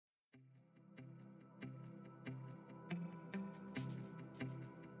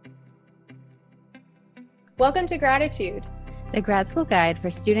Welcome to Gratitude. The grad school guide for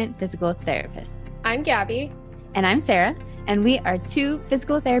student physical therapists. I'm Gabby. And I'm Sarah, and we are two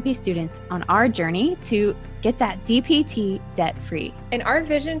physical therapy students on our journey to get that DPT debt-free. And our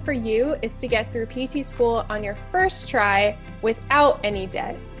vision for you is to get through PT school on your first try without any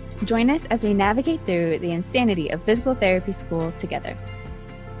debt. Join us as we navigate through the insanity of physical therapy school together.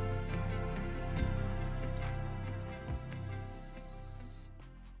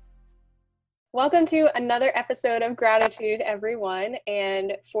 Welcome to another episode of Gratitude, everyone.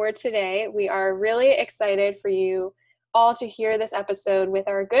 And for today, we are really excited for you all to hear this episode with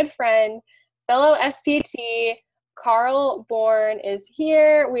our good friend, fellow SPT, Carl Bourne is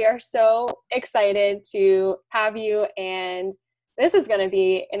here. We are so excited to have you, and this is going to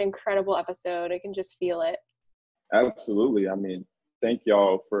be an incredible episode. I can just feel it. Absolutely. I mean, thank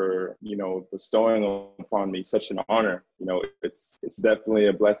y'all for, bestowing upon me such an honor. It's definitely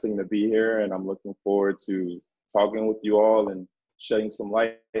a blessing to be here, and I'm looking forward to talking with you all and shedding some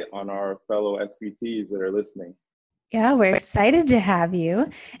light on our fellow SPTs that are listening. Yeah, we're excited to have you.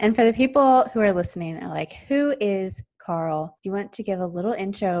 And for the people who are listening, like, who is Carl? Do you want to give a little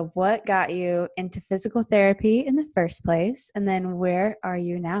intro of what got you into physical therapy in the first place? And then where are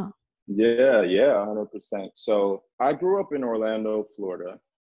you now? Yeah, 100%. So I grew up in Orlando, Florida,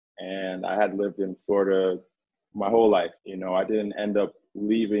 and I had lived in Florida my whole life. I didn't end up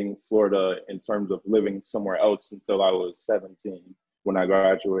leaving Florida in terms of living somewhere else until I was 17. When I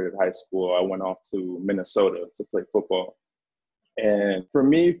graduated high school, I went off to Minnesota to play football. And for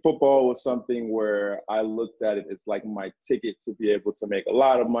me, football was something where I looked at it as like my ticket to be able to make a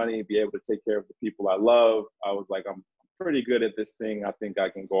lot of money, be able to take care of the people I love. I was like, I'm pretty good at this thing. I think I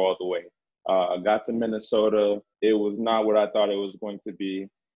can go all the way. I got to Minnesota. It was not what I thought it was going to be. It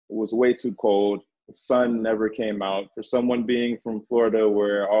was way too cold. The sun never came out. For someone being from Florida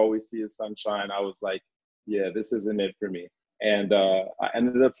where I always see the sunshine, I was like, yeah, this isn't it for me. And I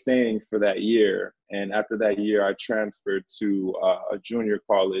ended up staying for that year. And after that year, I transferred to a junior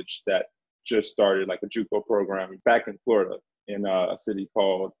college that just started, like a JUCO program back in Florida, in a city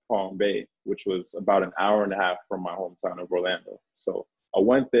called Palm Bay, which was about an hour and a half from my hometown of Orlando. So I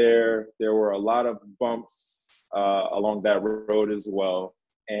went there. There were a lot of bumps along that road as well.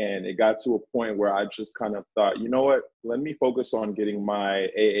 And it got to a point where I just kind of thought, you know what, let me focus on getting my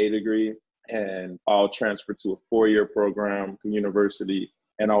AA degree, and I'll transfer to a 4-year program to university,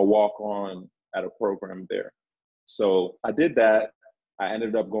 and I'll walk on at a program there. So I did that. I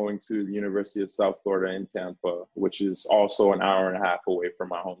ended up going to the University of South Florida in Tampa, which is also an hour and a half away from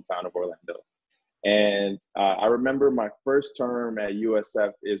my hometown of Orlando. And I remember my first term at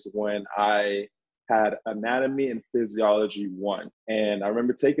USF is when I had Anatomy and Physiology 1. And I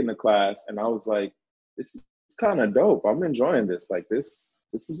remember taking the class, and I was like, this is kind of dope. I'm enjoying this. Like, this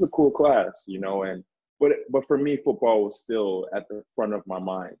is a cool class, but for me, football was still at the front of my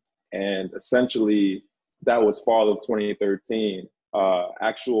mind. And essentially, that was fall of 2013.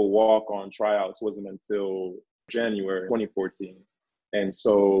 Actual walk-on tryouts wasn't until January 2014. And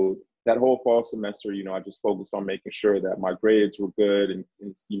so that whole fall semester, I just focused on making sure that my grades were good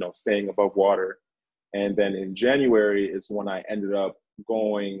and staying above water. And then in January is when I ended up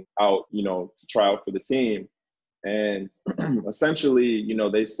going out, to try out for the team. And essentially,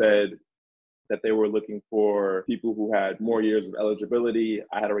 they said that they were looking for people who had more years of eligibility.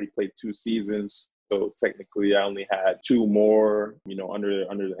 I had already played 2 seasons. So technically I only had 2 more, under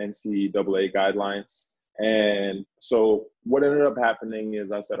the NCAA guidelines. And so what ended up happening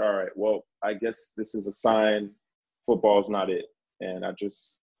is I said, all right, well, I guess this is a sign football's not it. And I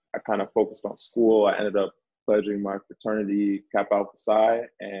kind of focused on school. I ended up pledging my fraternity, Kappa Alpha Psi,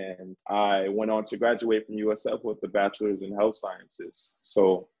 and I went on to graduate from USF with a bachelor's in health sciences.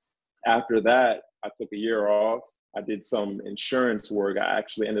 So after that, I took a year off. I did some insurance work. I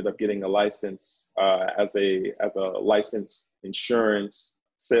actually ended up getting a license as a licensed insurance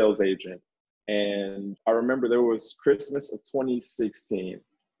sales agent. And I remember there was Christmas of 2016.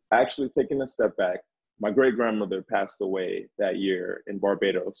 Actually, taking a step back, my great-grandmother passed away that year in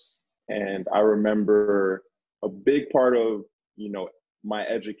Barbados. And I remember a big part of, my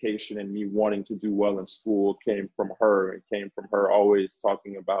education and me wanting to do well in school came from her. It came from her always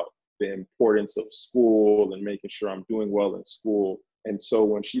talking about the importance of school and making sure I'm doing well in school. And so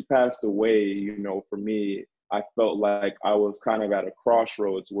when she passed away, for me, I felt like I was kind of at a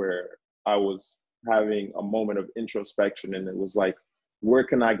crossroads where I was having a moment of introspection. And it was like, where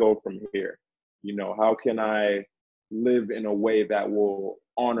can I go from here? How can I live in a way that will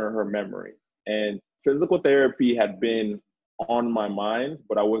honor her memory? And physical therapy had been on my mind,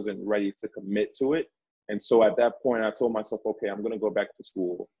 but I wasn't ready to commit to it. And so at that point, I told myself, okay, I'm going to go back to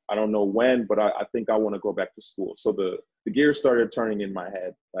school. I don't know when, but I think I want to go back to school. So the gears started turning in my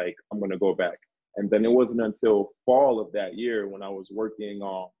head, like, I'm going to go back. And then it wasn't until fall of that year when I was working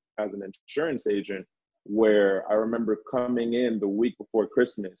as an insurance agent, where I remember coming in the week before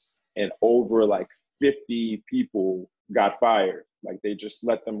Christmas and over like 50 people got fired. Like, they just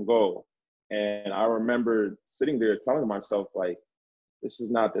let them go. And I remember sitting there telling myself, like, this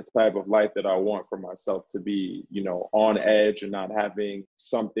is not the type of life that I want for myself, to be, on edge and not having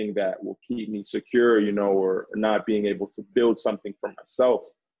something that will keep me secure, or not being able to build something for myself.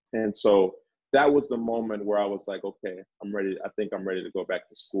 And so that was the moment where I was like, okay, I'm ready. I think I'm ready to go back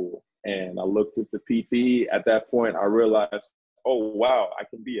to school. And I looked into PT. At that point, I realized, oh, wow, I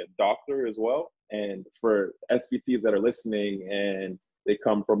can be a doctor as well. And for SPTs that are listening and they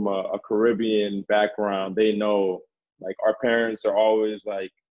come from a Caribbean background, they know, like, our parents are always like,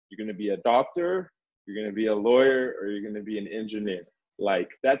 you're going to be a doctor, you're going to be a lawyer, or you're going to be an engineer.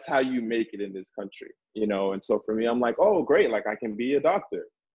 Like, that's how you make it in this country, And so for me, I'm like, oh, great. Like, I can be a doctor.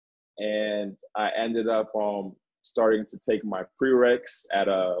 And I ended up starting to take my prereqs at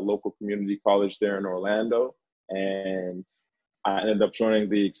a local community college there in Orlando. And I ended up joining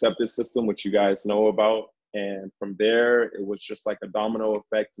the acceptance system, which you guys know about. And from there, it was just like a domino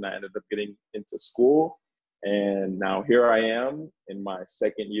effect. And I ended up getting into school. And now here I am in my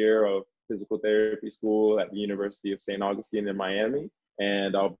second year of physical therapy school at the University of St. Augustine in Miami.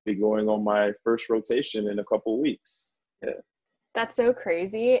 And I'll be going on my first rotation in a couple of weeks. Yeah. That's so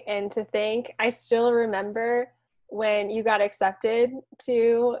crazy. And to think, I still remember when you got accepted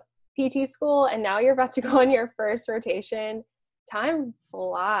to PT school and now you're about to go on your first rotation. Time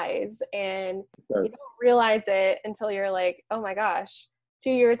flies and you don't realize it until you're like, oh my gosh, 2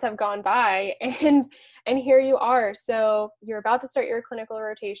 years have gone by and here you are. So you're about to start your clinical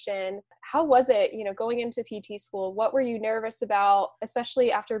rotation. How was it, going into PT school? What were you nervous about,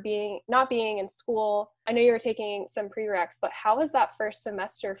 especially after not being in school? I know you were taking some prereqs, but how was that first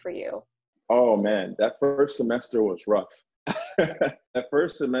semester for you? Oh man, that first semester was rough. That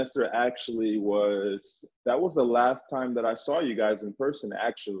first semester actually that was the last time that I saw you guys in person,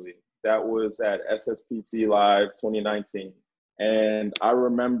 actually. That was at SSPT Live 2019. And I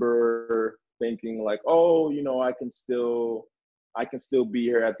remember thinking like, oh, I can still be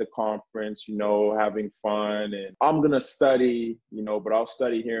here at the conference, having fun, and I'm going to study, but I'll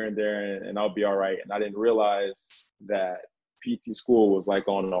study here and there and I'll be all right. And I didn't realize that PT school was like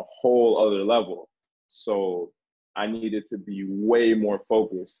on a whole other level. So I needed to be way more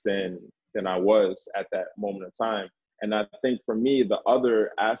focused than I was at that moment of time. And I think for me, the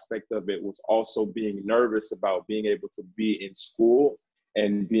other aspect of it was also being nervous about being able to be in school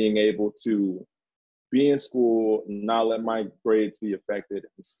and being able to be in school, not let my grades be affected,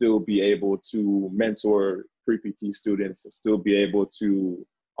 and still be able to mentor pre-PT students and still be able to,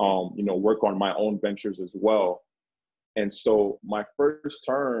 work on my own ventures as well. And so my first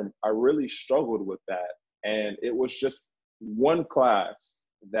term, I really struggled with that. And it was just one class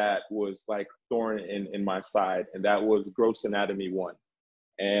that was like thorn in my side, and that was Gross Anatomy 1.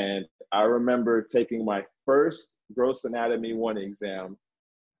 And I remember taking my first Gross Anatomy 1 exam,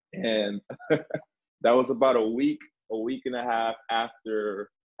 and that was about a week and a half after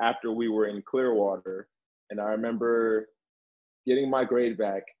we were in Clearwater. And I remember getting my grade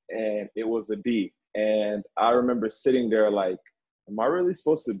back, and it was a D. And I remember sitting there like, am I really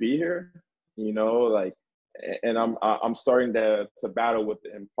supposed to be here? And I'm starting to battle with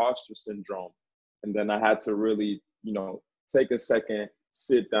the imposter syndrome. And then I had to really, take a second,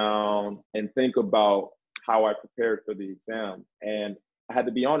 sit down and think about how I prepared for the exam. And I had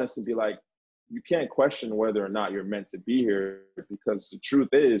to be honest and be like, you can't question whether or not you're meant to be here, because the truth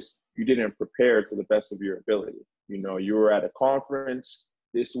is you didn't prepare to the best of your ability. You were at a conference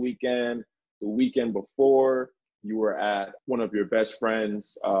this weekend, the weekend before, you were at one of your best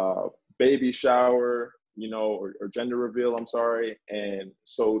friends' baby shower, or gender reveal, I'm sorry. And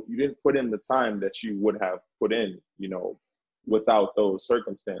so you didn't put in the time that you would have put in, without those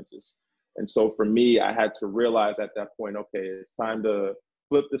circumstances. And so for me, I had to realize at that point, okay, it's time to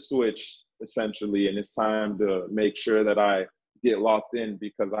flip the switch, essentially, and it's time to make sure that I get locked in,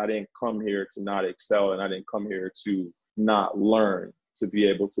 because I didn't come here to not excel, and I didn't come here to not learn to be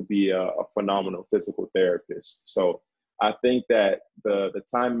able to be a phenomenal physical therapist. So I think that the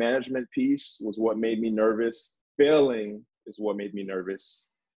time management piece was what made me nervous. Failing is what made me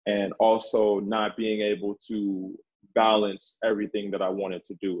nervous. And also not being able to balance everything that I wanted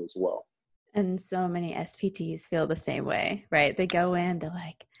to do as well. And so many SPTs feel the same way, right? They go in, they're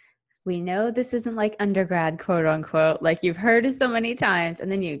like, we know this isn't like undergrad, quote unquote, like you've heard it so many times.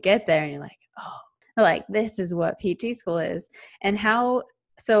 And then you get there and you're like, oh, like, this is what PT school is. And how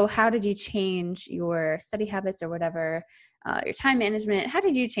did you change your study habits or whatever, your time management? How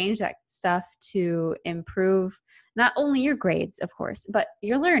did you change that stuff to improve not only your grades, of course, but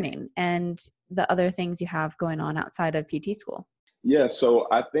your learning and the other things you have going on outside of PT school? Yeah, so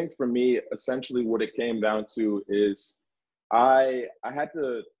I think for me, essentially what it came down to is I had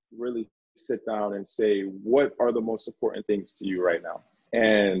to really sit down and say, what are the most important things to you right now?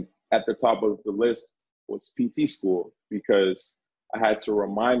 And at the top of the list was PT school, because I had to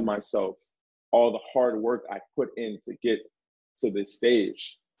remind myself all the hard work I put in to get to this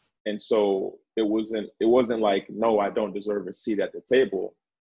stage. And so it wasn't like, no, I don't deserve a seat at the table.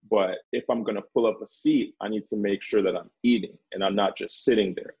 But if I'm going to pull up a seat, I need to make sure that I'm eating and I'm not just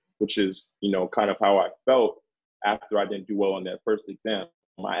sitting there, which is, kind of how I felt after I didn't do well on that first exam.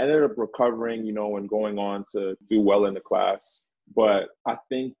 I ended up recovering, and going on to do well in the class. But I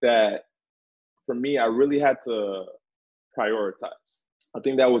think that for me, I really had to prioritize. I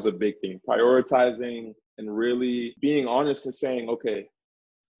think that was a big thing, prioritizing and really being honest and saying, okay,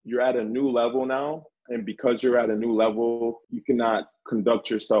 you're at a new level now. And because you're at a new level, you cannot conduct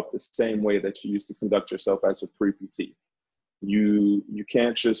yourself the same way that you used to conduct yourself as a pre-PT. You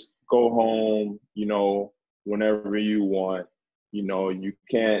can't just go home, whenever you want. You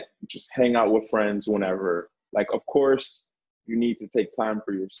can't just hang out with friends whenever. Like, of course, you need to take time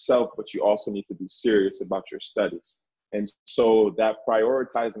for yourself, but you also need to be serious about your studies. And so that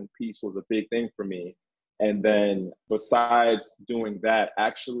prioritizing piece was a big thing for me. And then besides doing that,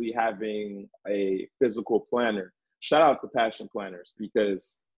 actually having a physical planner. Shout out to Passion Planners,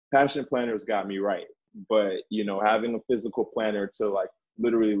 because Passion Planners got me right. But, having a physical planner to like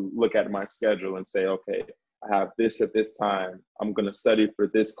literally look at my schedule and say, okay, I have this at this time. I'm going to study for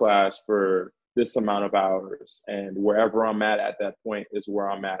this class for this amount of hours. And wherever I'm at that point is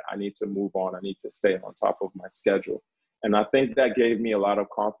where I'm at. I need to move on. I need to stay on top of my schedule. And I think that gave me a lot of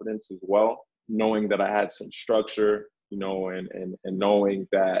confidence as well, knowing that I had some structure, and knowing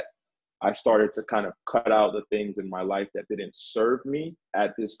that I started to kind of cut out the things in my life that didn't serve me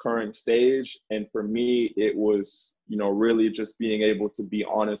at this current stage. And for me, it was, really just being able to be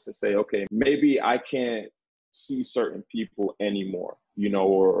honest and say, okay, maybe I can't see certain people anymore,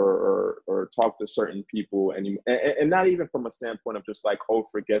 or talk to certain people anymore. And not even from a standpoint of just like, oh,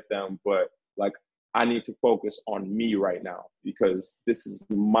 forget them, but like, I need to focus on me right now, because this is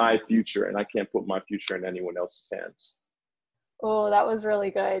my future and I can't put my future in anyone else's hands. Oh, that was really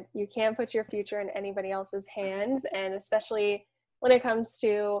good. You can't put your future in anybody else's hands. And especially when it comes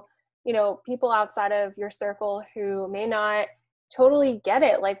to, people outside of your circle who may not totally get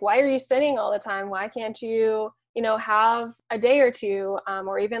it. Like, why are you studying all the time? Why can't you, have a day or two,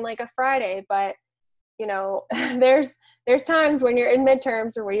 or even like a Friday? But, there's times when you're in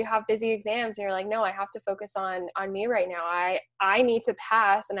midterms or where you have busy exams and you're like, no, I have to focus on me right now. I need to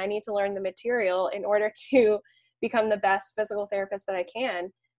pass and I need to learn the material in order to become the best physical therapist that I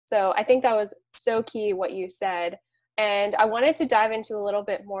can. So I think that was so key what you said. And I wanted to dive into a little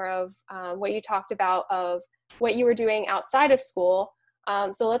bit more of what you talked about of what you were doing outside of school.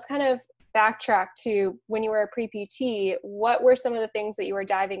 So let's kind of backtrack to when you were a pre-PT. What were some of the things that you were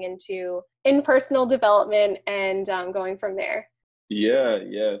diving into in personal development and going from there?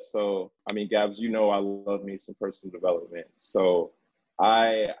 Yeah. So, Gabs, I love me some personal development. So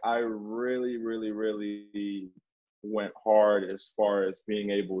I really, really, really went hard as far as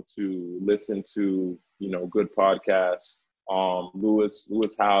being able to listen to, good podcasts.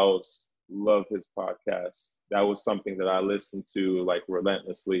 Lewis Howes, love his podcast. That was something that I listened to like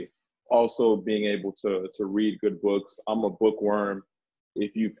relentlessly. Also being able to read good books. I'm a bookworm.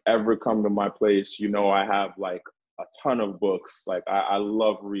 If you've ever come to my place, I have like a ton of books. Like I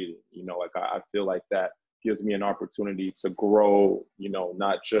love reading, I feel like that gives me an opportunity to grow,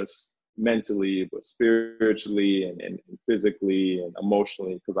 not just mentally, but spiritually and physically and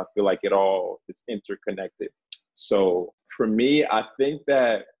emotionally, because I feel like it all is interconnected. So for me, I think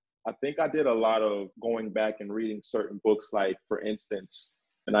I did a lot of going back and reading certain books, like for instance,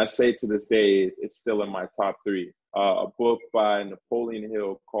 and I say to this day, it's still in my top 3, a book by Napoleon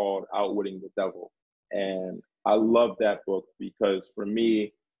Hill called Outwitting the Devil. And I love that book because for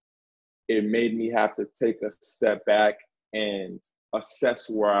me, it made me have to take a step back and assess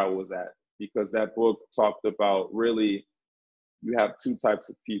where I was at, because that book talked about really, you have 2 types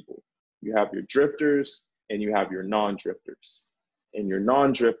of people. You have your drifters and you have your non-drifters. And your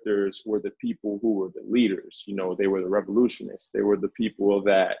non-drifters were the people who were the leaders. They were the revolutionists. They were the people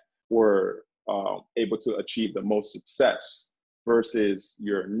that were able to achieve the most success. Versus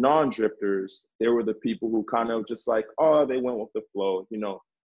your non-drifters, they were the people who kind of just like, oh, they went with the flow.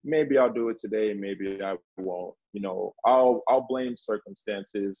 maybe I'll do it today, maybe I won't. I'll blame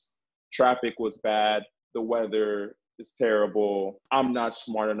circumstances. Traffic was bad, the weather is terrible. I'm not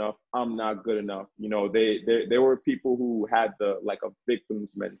smart enough. I'm not good enough. They were people who had the like a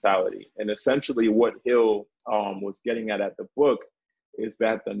victim's mentality. And essentially what Hill was getting at the book is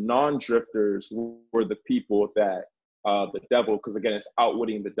that the non-drifters were the people that the devil, because again, it's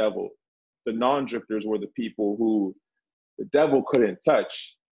outwitting the devil. The non-drifters were the people who the devil couldn't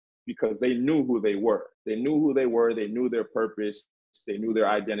touch because they knew who they were. They knew who they were. They knew their purpose. They knew their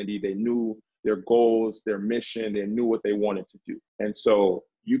identity. They knew their goals, their mission. They knew what they wanted to do. And so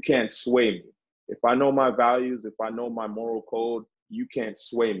you can't sway me. If I know my values, if I know my moral code, you can't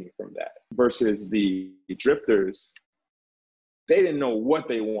sway me from that. Versus the drifters, they didn't know what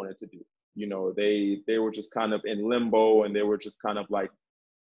they wanted to do. They were just kind of in limbo, and they were just kind of like,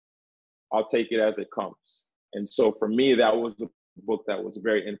 I'll take it as it comes. And so for me, that was the book that was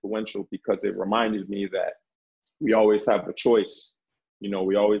very influential because it reminded me that we always have a choice.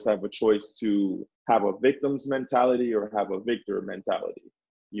 We always have a choice to have a victim's mentality or have a victor mentality,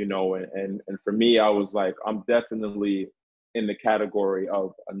 and for me, I was like, I'm definitely in the category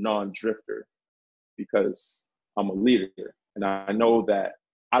of a non-drifter because I'm a leader. And I know that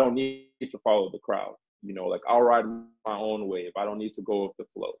I don't need to follow the crowd, like I'll ride my own wave. I don't need to go with the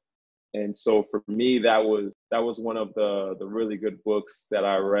flow. And so for me, that was one of the really good books that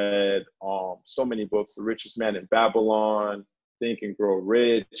I read. So many books: The Richest Man in Babylon, Think and Grow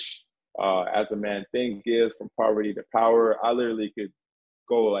Rich, As a Man Thinketh, From Poverty to Power. I literally could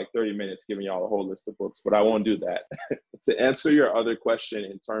go like 30 minutes giving y'all a whole list of books, but I won't do that. To answer your other question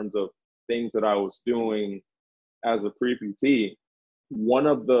in terms of things that I was doing as a pre-PT, one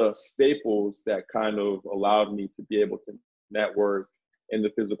of the staples that kind of allowed me to be able to network in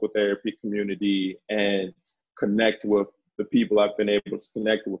the physical therapy community and connect with the people I've been able to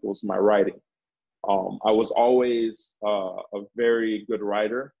connect with was my writing. I was always a very good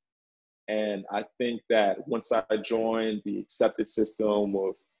writer. And I think that once I joined the accepted system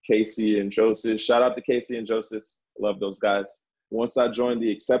with Casey and Joseph, shout out to Casey and Joseph, love those guys. Once I joined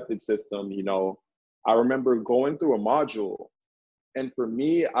the accepted system, I remember going through a module. And for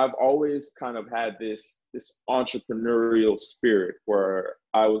me, I've always kind of had this entrepreneurial spirit where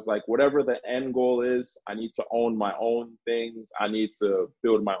I was like, whatever the end goal is, I need to own my own things. I need to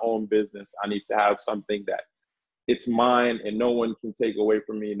build my own business. I need to have something that it's mine and no one can take away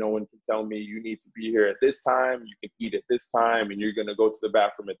from me. No one can tell me you need to be here at this time, you can eat at this time, and you're going to go to the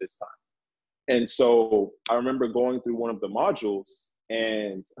bathroom at this time. And so I remember going through one of the modules,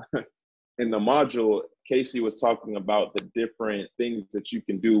 and in the module, Casey was talking about the different things that you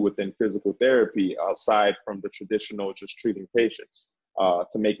can do within physical therapy outside from the traditional just treating patients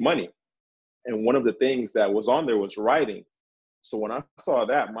to make money. And one of the things that was on there was writing. So when I saw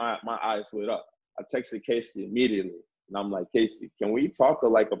that, my eyes lit up. I texted Casey immediately, and I'm like, Casey, can we talk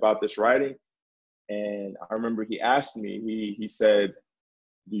about this writing? And I remember he asked me, he said,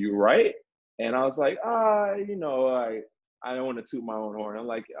 do you write? And I was like, I don't want to toot my own horn. I'm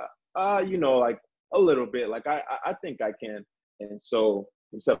like, like a little bit, like I think I can. And so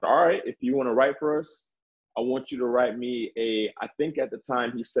he said, all right, if you want to write for us, I want you to write me I think at the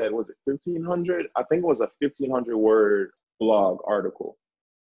time he said, was it 1,500? I think it was a 1,500 word blog article.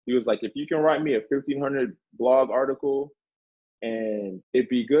 He was like, if you can write me a 1,500 blog article and it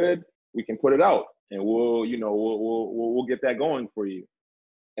be good, we can put it out and we'll get that going for you.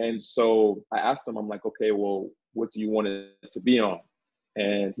 And so I asked him, I'm like, okay, well, what do you want it to be on?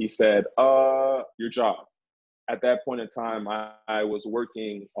 And he said, your job. At that point in time, I was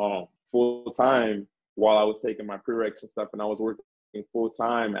working full time while I was taking my prereqs and stuff. And I was working full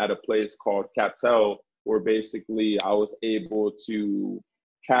time at a place called CapTel, where basically I was able to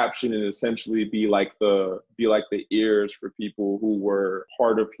caption and essentially be like the ears for people who were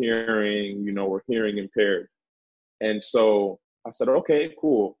hard of hearing, were hearing impaired. And so I said, okay,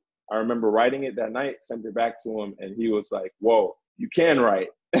 cool. I remember writing it that night, sent it back to him, and he was like, whoa, you can write.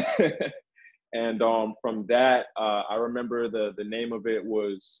 And from that, I remember the name of it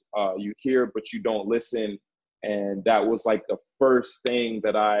was You Hear But You Don't Listen. And that was like the first thing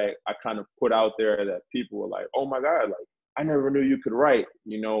that I kind of put out there that people were like, oh my God, like, I never knew you could write,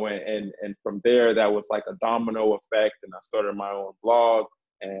 and from there, that was like a domino effect. And I started my own blog.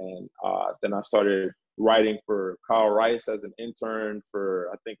 And then I started writing for Kyle Rice as an intern for,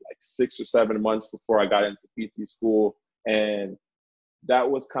 I think, like 6 or 7 months before I got into PT school. And that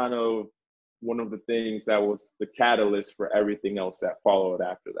was kind of one of the things that was the catalyst for everything else that followed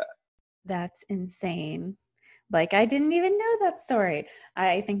after that. That's insane. Like, I didn't even know that story.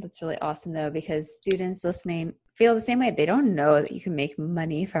 I think that's really awesome, though, because students listening, feel the same way. They don't know that you can make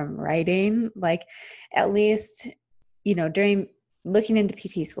money from writing. Like, at least, during looking into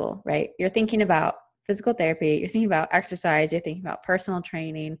PT school, right? You're thinking about physical therapy, you're thinking about exercise, you're thinking about personal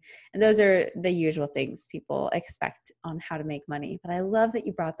training. And those are the usual things people expect on how to make money. But I love that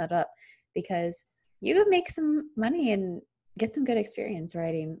you brought that up, because you would make some money and get some good experience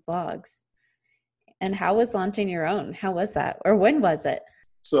writing blogs. And how was launching your own? How was that? Or when was it?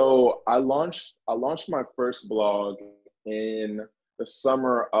 So I launched my first blog in the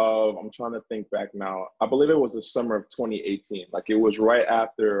summer of, I'm trying to think back now, I believe it was the summer of 2018. Like, it was right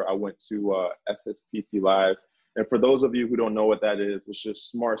after I went to SSPT Live. And for those of you who don't know what that is, it's just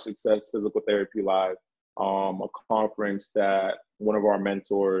Smart Success Physical Therapy Live, a conference that one of our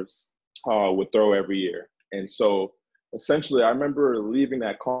mentors would throw every year. And so essentially, I remember leaving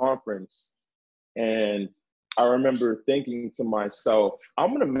that conference, and I remember thinking to myself, I'm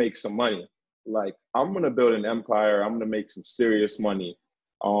going to make some money. Like, I'm going to build an empire. I'm going to make some serious money.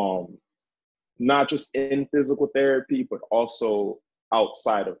 Not just in physical therapy, but also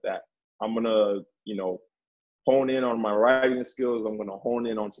outside of that. I'm going to, hone in on my writing skills. I'm going to hone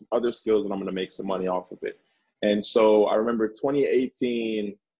in on some other skills, and I'm going to make some money off of it. And so I remember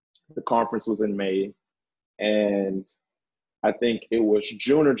 2018, the conference was in May, and I think it was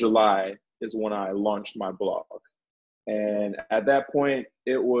June or July is when I launched my blog. And at that point,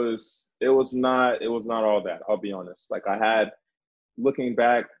 it was not all that, I'll be honest. Like, I had, looking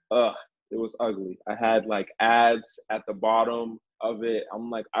back, it was ugly. I had like ads at the bottom of it.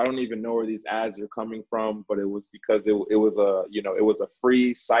 I'm like, I don't even know where these ads are coming from, but it was because it was a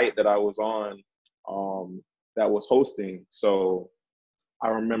free site that I was on, that was hosting. So I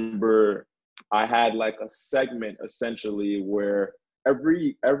remember I had like a segment essentially where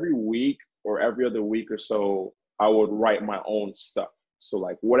every week or every other week or so, I would write my own stuff. So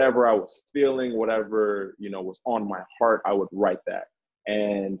like, whatever I was feeling, whatever, was on my heart, I would write that.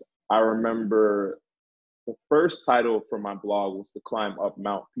 And I remember the first title for my blog was The Climb Up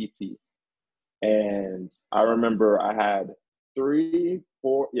Mount PT. And I remember I had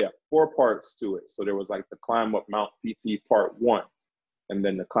four parts to it. So there was like The Climb Up Mount PT Part 1, and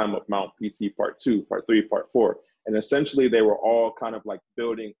then The Climb Up Mount PT Part 2, Part 3, Part 4. And essentially they were all kind of like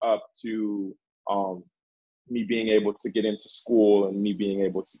building up to me being able to get into school and me being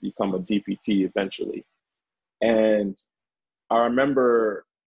able to become a DPT eventually. And I remember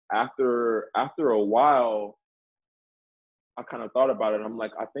after a while, I kind of thought about it. I'm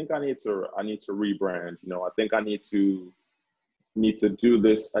like, I think I need to rebrand. I think I need to do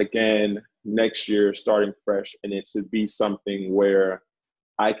this again next year, starting fresh, and it should be something where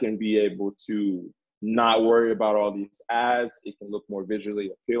I can be able to not worry about all these ads. It can look more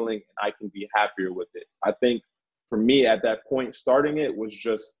visually appealing, and I can be happier with it. I think for me at that point, starting it was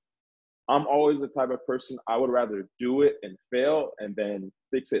just, I'm always the type of person, I would rather do it and fail and then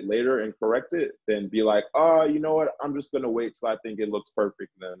fix it later and correct it than be like, oh, you know what, I'm just going to wait till I think it looks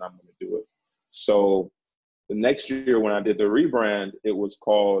perfect and then I'm going to do it. So the next year when I did the rebrand, it was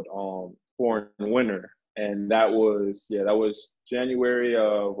called Born Winner. And that was January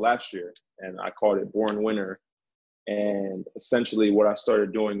of last year. And I called it Born Winner. And essentially what I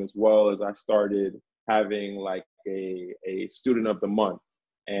started doing as well is I started having like a student of the month.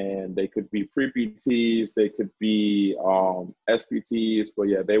 And they could be pre-PTs, they could be SPTs, but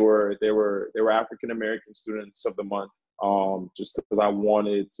yeah, they were African American students of the month. Just because I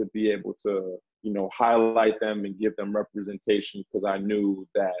wanted to be able to, highlight them and give them representation, because I knew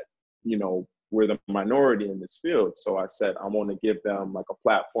that, we're the minority in this field. So I said, I want to give them like a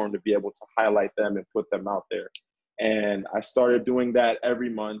platform to be able to highlight them and put them out there. And I started doing that every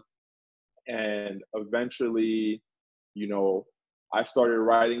month. And eventually, I started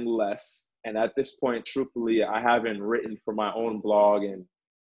writing less. And at this point, truthfully, I haven't written for my own blog in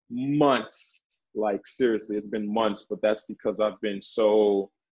months. Like, seriously, it's been months, but that's because I've been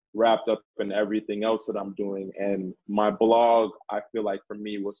so wrapped up in everything else that I'm doing. And my blog, I feel like for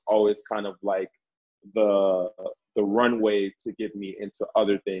me was always kind of like the runway to get me into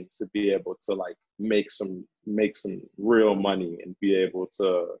other things, to be able to like make some real money and be able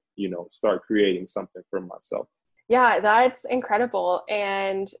to, start creating something for myself. Yeah, that's incredible.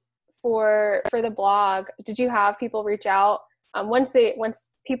 And for the blog, did you have people reach out once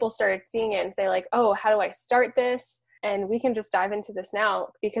people started seeing it and say like, oh, how do I start this? And we can just dive into this now,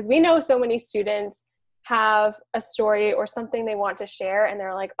 because we know so many students have a story or something they want to share, and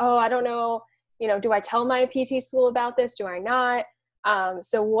they're like, oh, I don't know, do I tell my PT school about this? Do I not?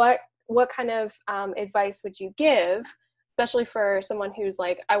 So what kind of advice would you give, especially for someone who's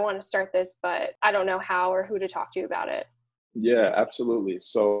like, I want to start this, but I don't know how or who to talk to about it? Yeah, absolutely.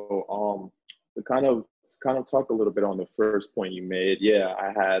 So to kind of to kind of talk a little bit on the first point you made, yeah,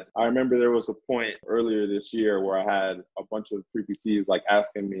 I remember there was a point earlier this year where I had a bunch of pre-PTs like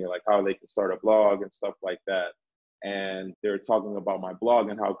asking me like how they can start a blog and stuff like that. And they were talking about my blog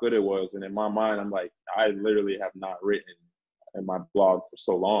and how good it was. And in my mind, I'm like, I literally have not written in my blog for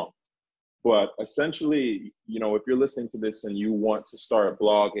so long. But essentially, if you're listening to this and you want to start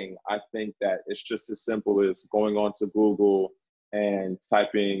blogging, I think that it's just as simple as going onto Google and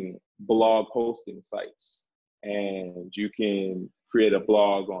typing blog hosting sites. And you can create a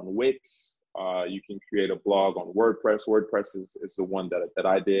blog on Wix. You can create a blog on WordPress. WordPress is the one that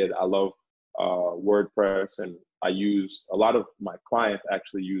I did. I love WordPress, and a lot of my clients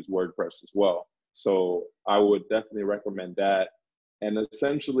actually use WordPress as well. So I would definitely recommend that. And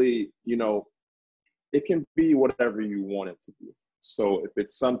essentially, it can be whatever you want it to be. So if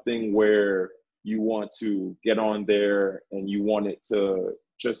it's something where you want to get on there and you want it to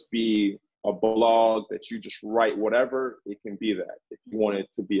just be a blog that you just write whatever, it can be that. If you want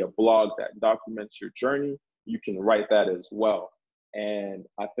it to be a blog that documents your journey, you can write that as well. And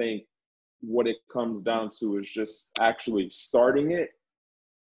I think what it comes down to is just actually starting it.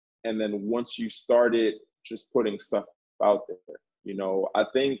 And then once you start it, just putting stuff out there. I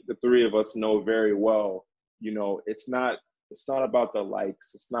think the three of us know very well, it's not about the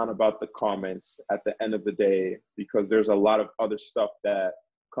likes, it's not about the comments at the end of the day, because there's a lot of other stuff that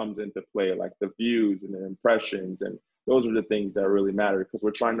comes into play, like the views and the impressions. And those are the things that really matter because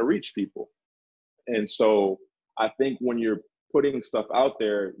we're trying to reach people. And so I think when you're putting stuff out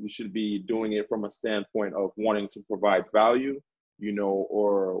there, you should be doing it from a standpoint of wanting to provide value,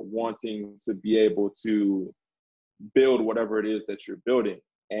 or wanting to be able to build whatever it is that you're building,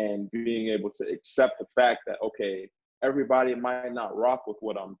 and being able to accept the fact that, okay, everybody might not rock with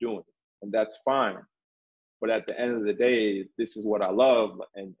what I'm doing, and that's fine. But at the end of the day, this is what I love.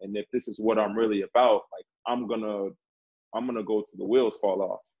 And if this is what I'm really about, like I'm gonna go till the wheels fall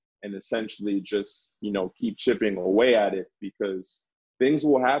off, and essentially just, keep chipping away at it, because things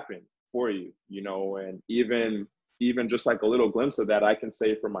will happen for you, and even just like a little glimpse of that, I can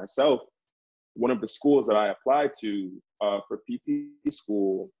say for myself, one of the schools that I applied to for PT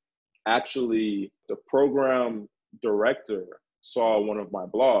school, actually the program director saw one of my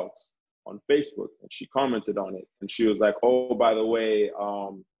blogs on Facebook, and she commented on it, and she was like, oh, by the way,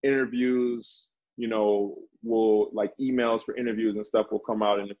 interviews, will, like, emails for interviews and stuff will come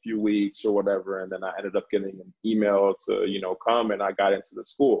out in a few weeks or whatever. And then I ended up getting an email to, come, and I got into the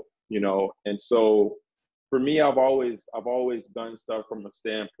school, and so for me, I've always done stuff from a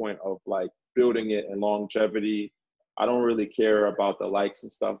standpoint of like building it and longevity. I don't really care about the likes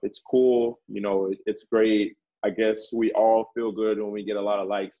and stuff. It's cool, it's great. I guess we all feel good when we get a lot of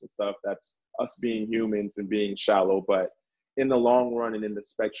likes and stuff. That's us being humans and being shallow. But in the long run and in the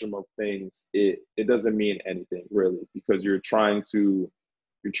spectrum of things, it doesn't mean anything really, because you're trying to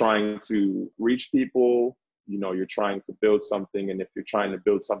reach people, you're trying to build something. And if you're trying to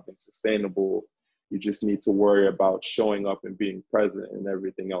build something sustainable, you just need to worry about showing up and being present, and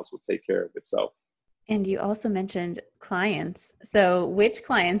everything else will take care of itself. And you also mentioned clients. So which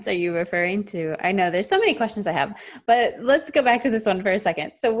clients are you referring to? I know there's so many questions I have, but let's go back to this one for a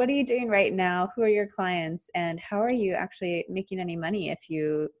second. So what are you doing right now? Who are your clients? And how are you actually making any money, if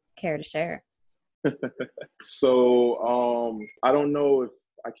you care to share? So I don't know if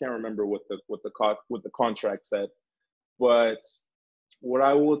I can't remember what the contract said, but what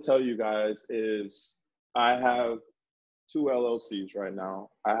I will tell you guys is I have two LLCs right now.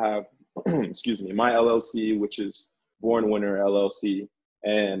 I have, excuse me, my LLC, which is Born Winner LLC,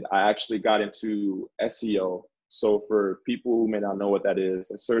 and I actually got into SEO. So for people who may not know what that is,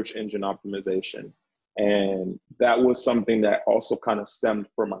 a search engine optimization. And that was something that also kind of stemmed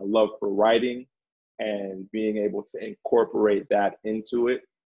from my love for writing and being able to incorporate that into it.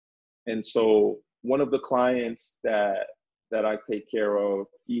 And so one of the clients that I take care of,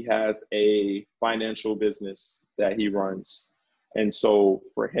 he has a financial business that he runs. And so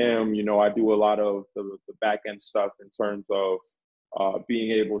for him, I do a lot of the back end stuff in terms of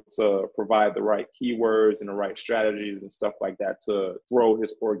being able to provide the right keywords and the right strategies and stuff like that to grow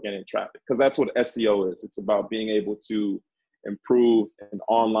his organic traffic. Because that's what SEO is. It's about being able to improve an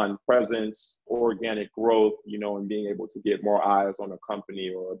online presence, organic growth, and being able to get more eyes on a company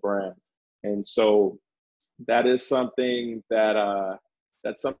or a brand. And so that is something that I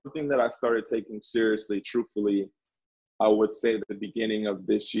started taking seriously. Truthfully, I would say the beginning of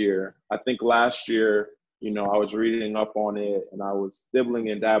this year. I think last year, I was reading up on it and I was dibbling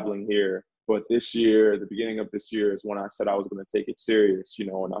and dabbling here. But this year, the beginning of this year, is when I said I was going to take it serious,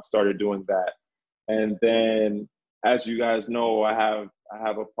 and I started doing that. And then, as you guys know, I have I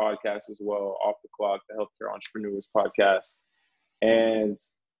have a podcast as well, Off the Clock, the Healthcare Entrepreneurs Podcast. And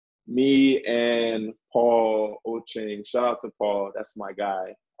me and Paul Oching, shout out to Paul, that's my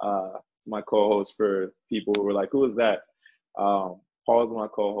guy. It's my co-host for people who were like, who is that? Paul's my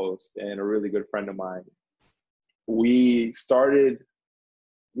co-host and a really good friend of mine. We've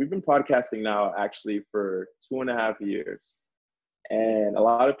been podcasting now actually for 2.5 years. And a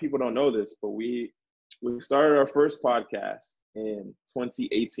lot of people don't know this, but we started our first podcast in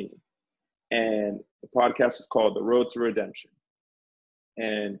 2018. And the podcast is called The Road to Redemption.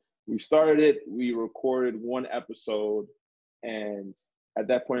 And we started it, we recorded one episode, and at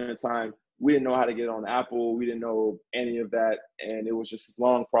that point in time, we didn't know how to get on Apple. We didn't know any of that. And it was just this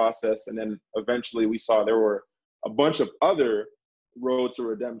long process. And then eventually we saw there were a bunch of other Road to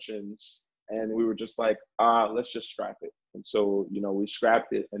Redemptions. And we were just like, let's just scrap it. And so, we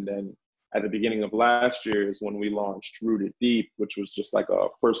scrapped it. And then at the beginning of last year is when we launched Rooted Deep, which was just like a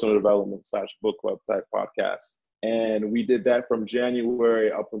personal development / book club type podcast. And we did that from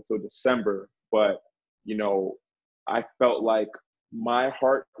January up until December. But, I felt like my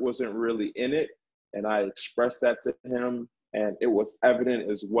heart wasn't really in it. And I expressed that to him. And it was evident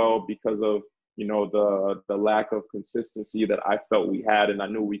as well because of, the lack of consistency that I felt we had, and I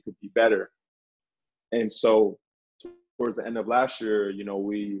knew we could be better. And so towards the end of last year,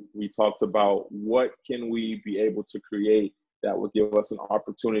 we talked about what can we be able to create that would give us an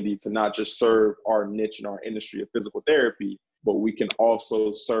opportunity to not just serve our niche in our industry of physical therapy, but we can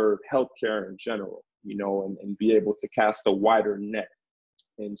also serve healthcare in general, and be able to cast a wider net.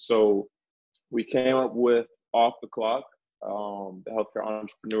 And so we came up with Off the Clock, the Healthcare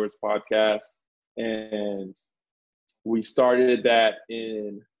Entrepreneurs Podcast, and we started that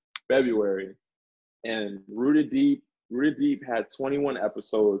in February. And Rooted Deep had 21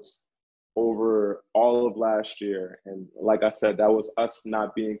 episodes over all of last year. And like I said, that was us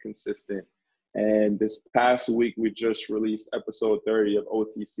not being consistent. And this past week, we just released episode 30 of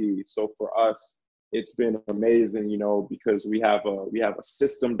OTC. So for us, it's been amazing, because we have a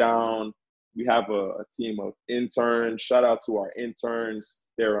system down. We have a team of interns. Shout out to our interns.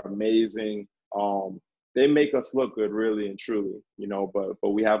 They're amazing. They make us look good, really and truly, but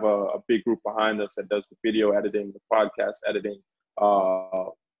we have a big group behind us that does the video editing, the podcast editing,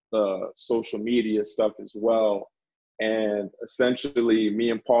 the social media stuff as well. And essentially, me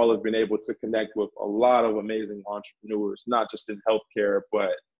and Paul have been able to connect with a lot of amazing entrepreneurs, not just in healthcare,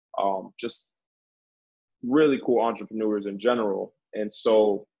 but just really cool entrepreneurs in general. And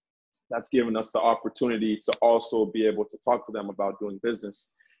so that's given us the opportunity to also be able to talk to them about doing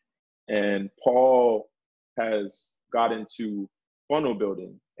business. And Paul has got into funnel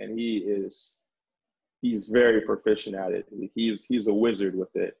building, and he's very proficient at it. He's a wizard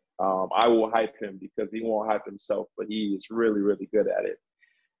with it. I will hype him because he won't hype himself, but he is really, really good at it.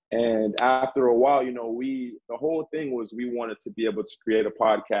 And after a while, the whole thing was we wanted to be able to create a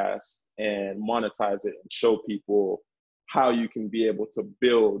podcast and monetize it and show people how you can be able to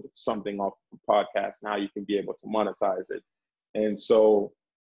build something off of a podcast and how you can be able to monetize it. And so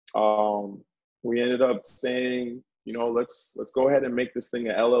we ended up saying, let's go ahead and make this thing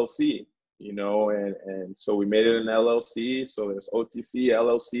an LLC, and so we made it an LLC. So there's OTC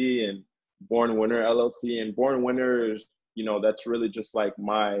LLC and Born Winner LLC, and Born Winner is, that's really just like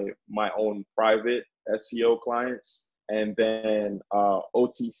my own private SEO clients. And then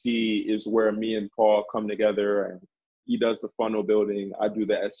OTC is where me and Paul come together, and he does the funnel building. I do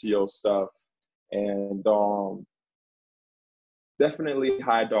the SEO stuff, and definitely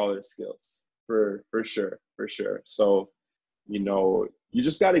high dollar skills for sure. So, you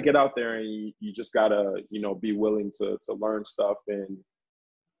just got to get out there, and you just got to, be willing to learn stuff and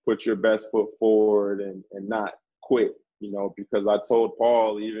put your best foot forward and not quit, because I told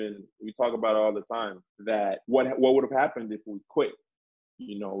Paul, even we talk about it all the time, that what would have happened if we quit?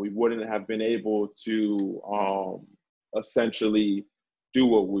 We wouldn't have been able to essentially do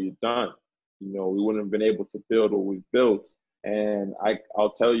what we've done. We wouldn't have been able to build what we've built. And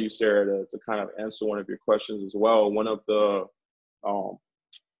I'll tell you, Sarah, to kind of answer one of your questions as well. One of the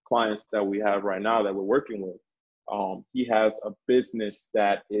clients that we have right now that we're working with, he has a business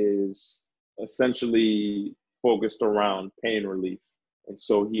that is essentially focused around pain relief. And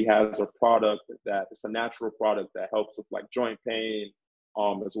so he has a product that it's a natural product that helps with like joint pain,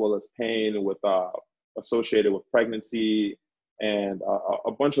 as well as pain with associated with pregnancy and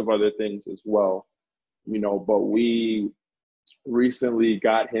a bunch of other things as well. But we recently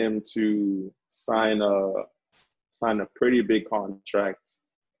got him to sign a pretty big contract,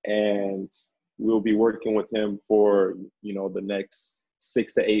 and we'll be working with him for the next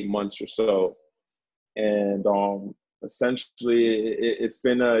 6 to 8 months or so. And essentially it's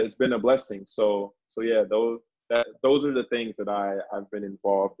been a blessing. So yeah, those are the things that I've been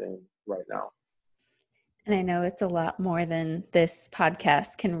involved in right now. And I know it's a lot more than this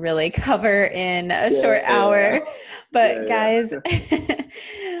podcast can really cover in a short hour, but guys,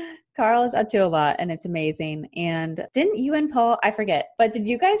 Carl is up to a lot and it's amazing. And didn't you and Paul, I forget, but did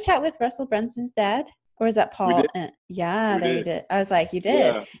you guys chat with Russell Brunson's dad? Or is that Paul? Yeah, there you did. I was like, you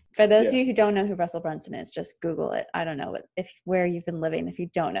did. Yeah. For those of you who don't know who Russell Brunson is, just Google it. I don't know where you've been living if you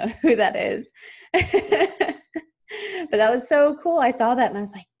don't know who that is. But that was so cool. I saw that and I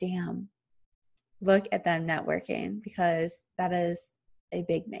was like, damn, look at them networking, because that is a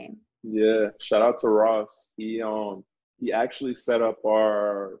big name. Yeah. Shout out to Ross. He actually he took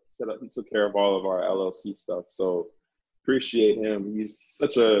care of all of our LLC stuff. So appreciate him. He's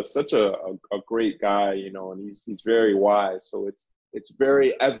such a great guy, you know, and he's very wise. So it's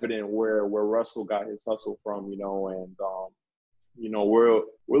very evident where Russell got his hustle from, you know, and you know, we're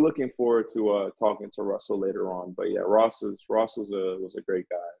looking forward to talking to Russell later on. But yeah, Ross was a great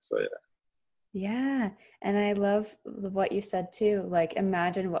guy. So yeah. Yeah. And I love what you said too. Like,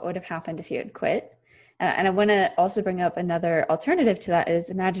 imagine what would have happened if you had quit. And I want to also bring up another alternative to that is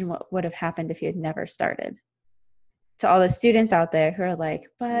imagine what would have happened if you had never started. To all the students out there who are like,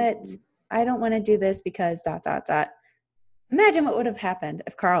 but I don't want to do this because ... Imagine what would have happened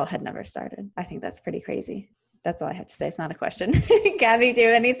if Carl had never started. I think that's pretty crazy. That's all I have to say. It's not a question. Gabby, do you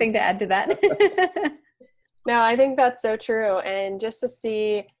have anything to add to that? No, I think that's so true. And just to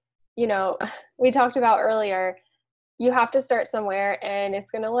see, you know, we talked about earlier, you have to start somewhere and it's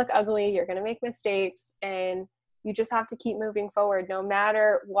going to look ugly. You're going to make mistakes and you just have to keep moving forward no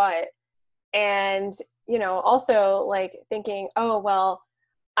matter what. And, you know, also like thinking, oh, well,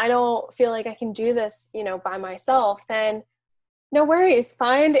 I don't feel like I can do this, you know, by myself, then no worries.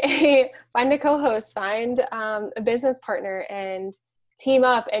 Find a co-host, find a business partner and team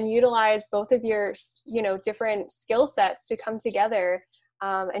up and utilize both of your, you know, different skill sets to come together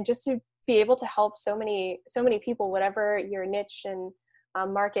and just to be able to help so many people, whatever your niche and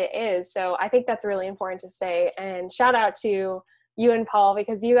market is. So I think that's really important to say. And shout out to you and Paul,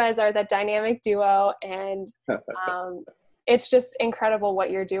 because you guys are that dynamic duo, and it's just incredible what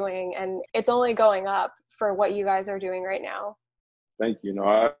you're doing, and it's only going up for what you guys are doing right now. Thank you. No,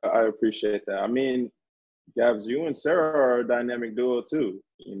 I appreciate that. I mean, Gabs, you and Sarah are a dynamic duo too.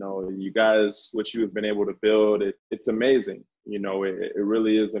 You know, you guys, what you have been able to build, it's amazing. You know, it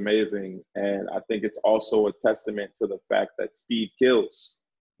really is amazing. And I think it's also a testament to the fact that speed kills,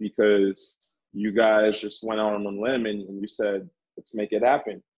 because you guys just went out on a limb and you said, let's make it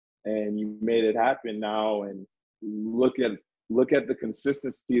happen. And you made it happen now. And look at the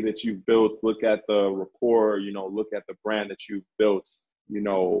consistency that you've built. Look at the rapport, you know, look at the brand that you've built, you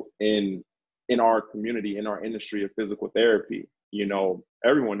know, in our community, in our industry of physical therapy. You know,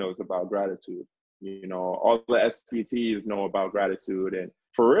 everyone knows about gratitude. You know, all the SPTs know about gratitude, and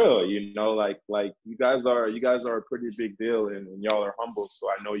for real, you know, like you guys are a pretty big deal, and y'all are humble. So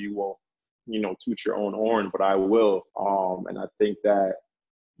I know you won't, you know, toot your own horn, but I will. And I think that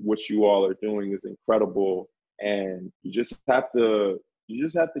what you all are doing is incredible, and you just have to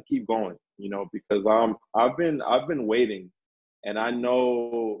keep going, you know, because I've been waiting, and I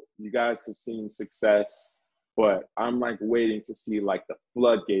know you guys have seen success, but I'm like waiting to see like the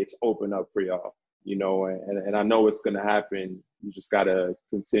floodgates open up for y'all. You know, and I know it's going to happen. You just got to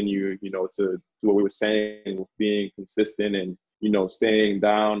continue, you know, to do what we were saying with being consistent and, you know, staying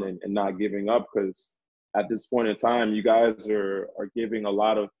down and not giving up, because at this point in time, you guys are giving a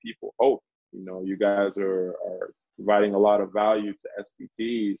lot of people hope. You know, you guys are providing a lot of value to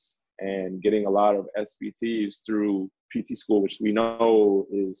SPTs and getting a lot of SPTs through PT school, which we know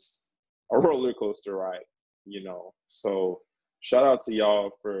is a roller coaster ride, you know. So shout out to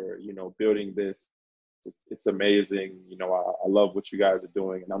y'all for, you know, building this. It's amazing. You know, I love what you guys are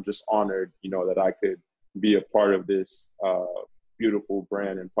doing, and I'm just honored, you know, that I could be a part of this beautiful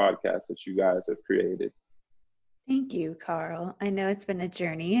brand and podcast that you guys have created. Thank you, Carl. I know it's been a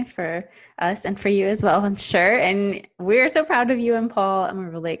journey for us and for you as well, I'm sure. And we're so proud of you and Paul, and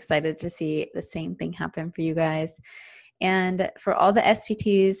we're really excited to see the same thing happen for you guys. And for all the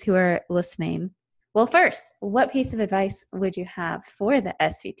SPTs who are listening, well, first, what piece of advice would you have for the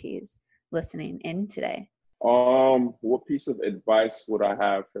SPTs listening in today? What piece of advice would I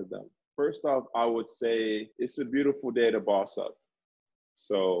have for them? First off, I would say it's a beautiful day to boss up.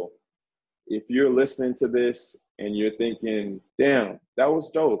 So if you're listening to this and you're thinking, damn, that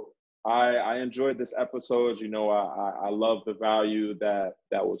was dope. I enjoyed this episode. You know, I love the value that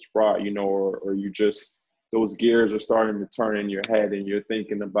was brought, you know, or you just, those gears are starting to turn in your head and you're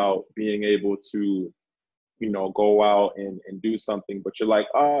thinking about being able to go out and do something, but you're like,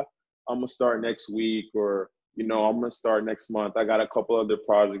 I'm going to start next week, or, I'm going to start next month. I got a couple other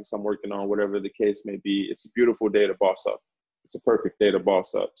projects I'm working on, whatever the case may be. It's a beautiful day to boss up. It's a perfect day to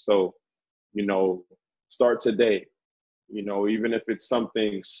boss up. So, start today, even if it's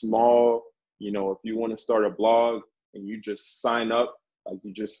something small, if you want to start a blog and you just sign up, like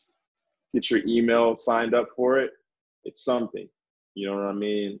you just get your email signed up for it, it's something, you know what I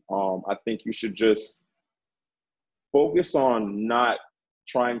mean? I think you should just focus on not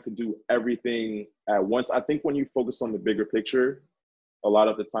trying to do everything at once. I think when you focus on the bigger picture, a lot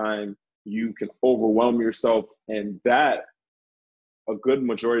of the time you can overwhelm yourself, and that a good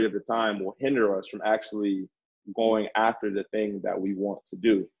majority of the time will hinder us from actually going after the thing that we want to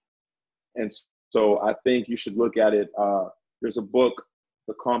do. And so I think you should look at it. There's a book,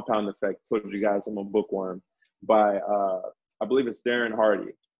 The Compound Effect. I told you guys I'm a bookworm, by I believe it's Darren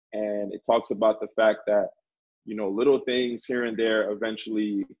Hardy. And it talks about the fact that, little things here and there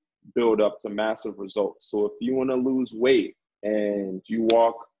eventually build up to massive results. So if you want to lose weight and you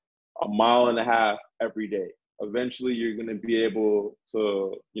walk 1.5 miles every day, eventually you're going to be able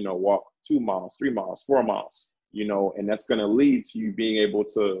to, walk 2 miles, 3 miles, 4 miles, and that's going to lead to you being able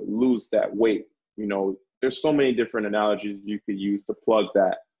to lose that weight. There's so many different analogies you could use to plug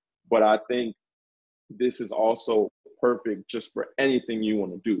that. But I think this is also perfect just for anything you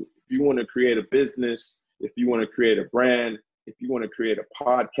want to do. If you want to create a business, if you want to create a brand, if you want to create a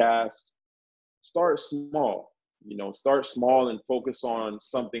podcast, start small. Start small and focus on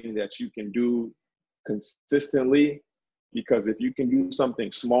something that you can do consistently, because if you can do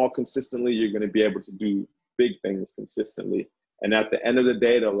something small consistently, you're going to be able to do big things consistently. And at the end of the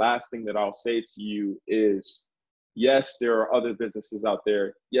day, the last thing that I'll say to you is, yes, there are other businesses out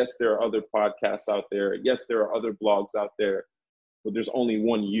there. Yes, there are other podcasts out there. Yes, there are other blogs out there, but there's only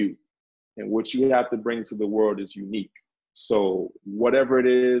one you. And what you have to bring to the world is unique. So whatever it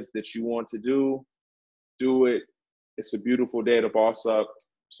is that you want to do it. It's a beautiful day to boss up.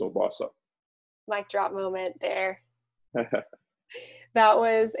 So boss up. Mic drop moment there. That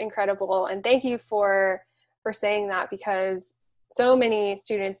was incredible. And thank you for saying that, because so many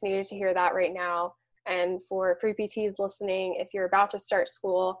students needed to hear that right now. And for pre-PTs listening, if you're about to start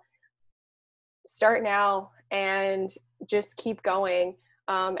school, start now and just keep going.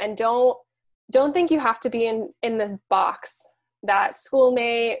 And don't think you have to be in this box that school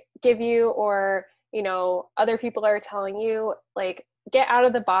may give you, or, other people are telling you. Like, get out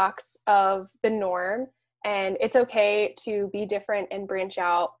of the box of the norm, and it's okay to be different and branch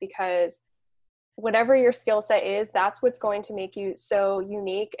out, because whatever your skill set is, that's what's going to make you so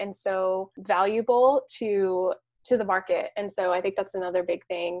unique and so valuable to the market. And so I think that's another big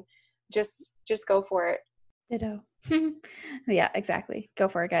thing. Just go for it. Ditto. Yeah, exactly. Go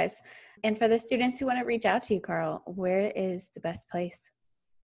for it, guys. And for the students who want to reach out to you, Carl, where is the best place?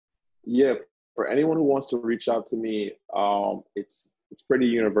 Yeah, for anyone who wants to reach out to me, it's pretty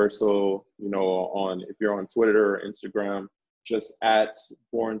universal, if you're on Twitter or Instagram, just at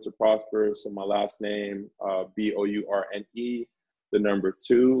Born to Prosper. So my last name, BOURNE, the number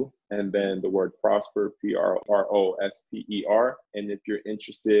 2, and then the word prosper, PROSPER. And if you're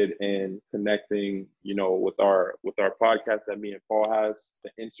interested in connecting, with our podcast that me and Paul has,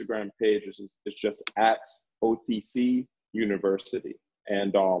 the Instagram page is just at OTC University.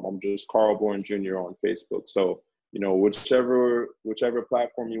 And I'm just Carl Bourne Jr. on Facebook. So, whichever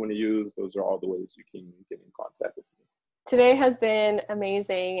platform you want to use, those are all the ways you can get in contact with me. Today has been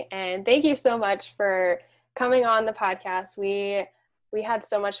amazing, and thank you so much for coming on the podcast. We had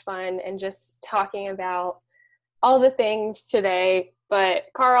so much fun and just talking about all the things today. But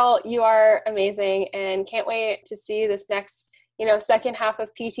Carl, you are amazing, and can't wait to see this next, second half of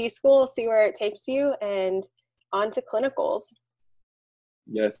PT school, see where it takes you, and on to clinicals.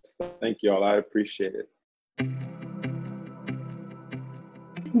 Yes, thank you all. I appreciate it.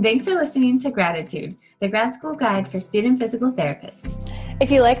 Thanks for listening to Gratitude, the grad school guide for student physical therapists.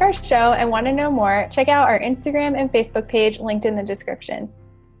 If you like our show and want to know more, check out our Instagram and Facebook page linked in the description.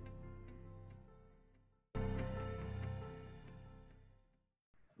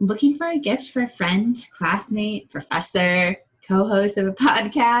 Looking for a gift for a friend, classmate, professor, co-host of a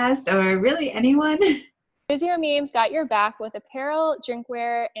podcast, or really anyone? PhysioMemes got your back with apparel,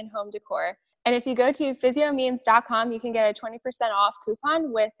 drinkware, and home decor. And if you go to physiomemes.com, you can get a 20% off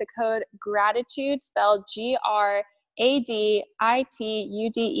coupon with the code GRATITUDE, spelled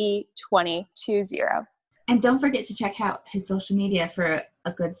GRADITUDE2020. And don't forget to check out his social media for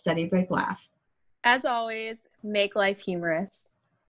a good study break laugh. As always, make life humorous.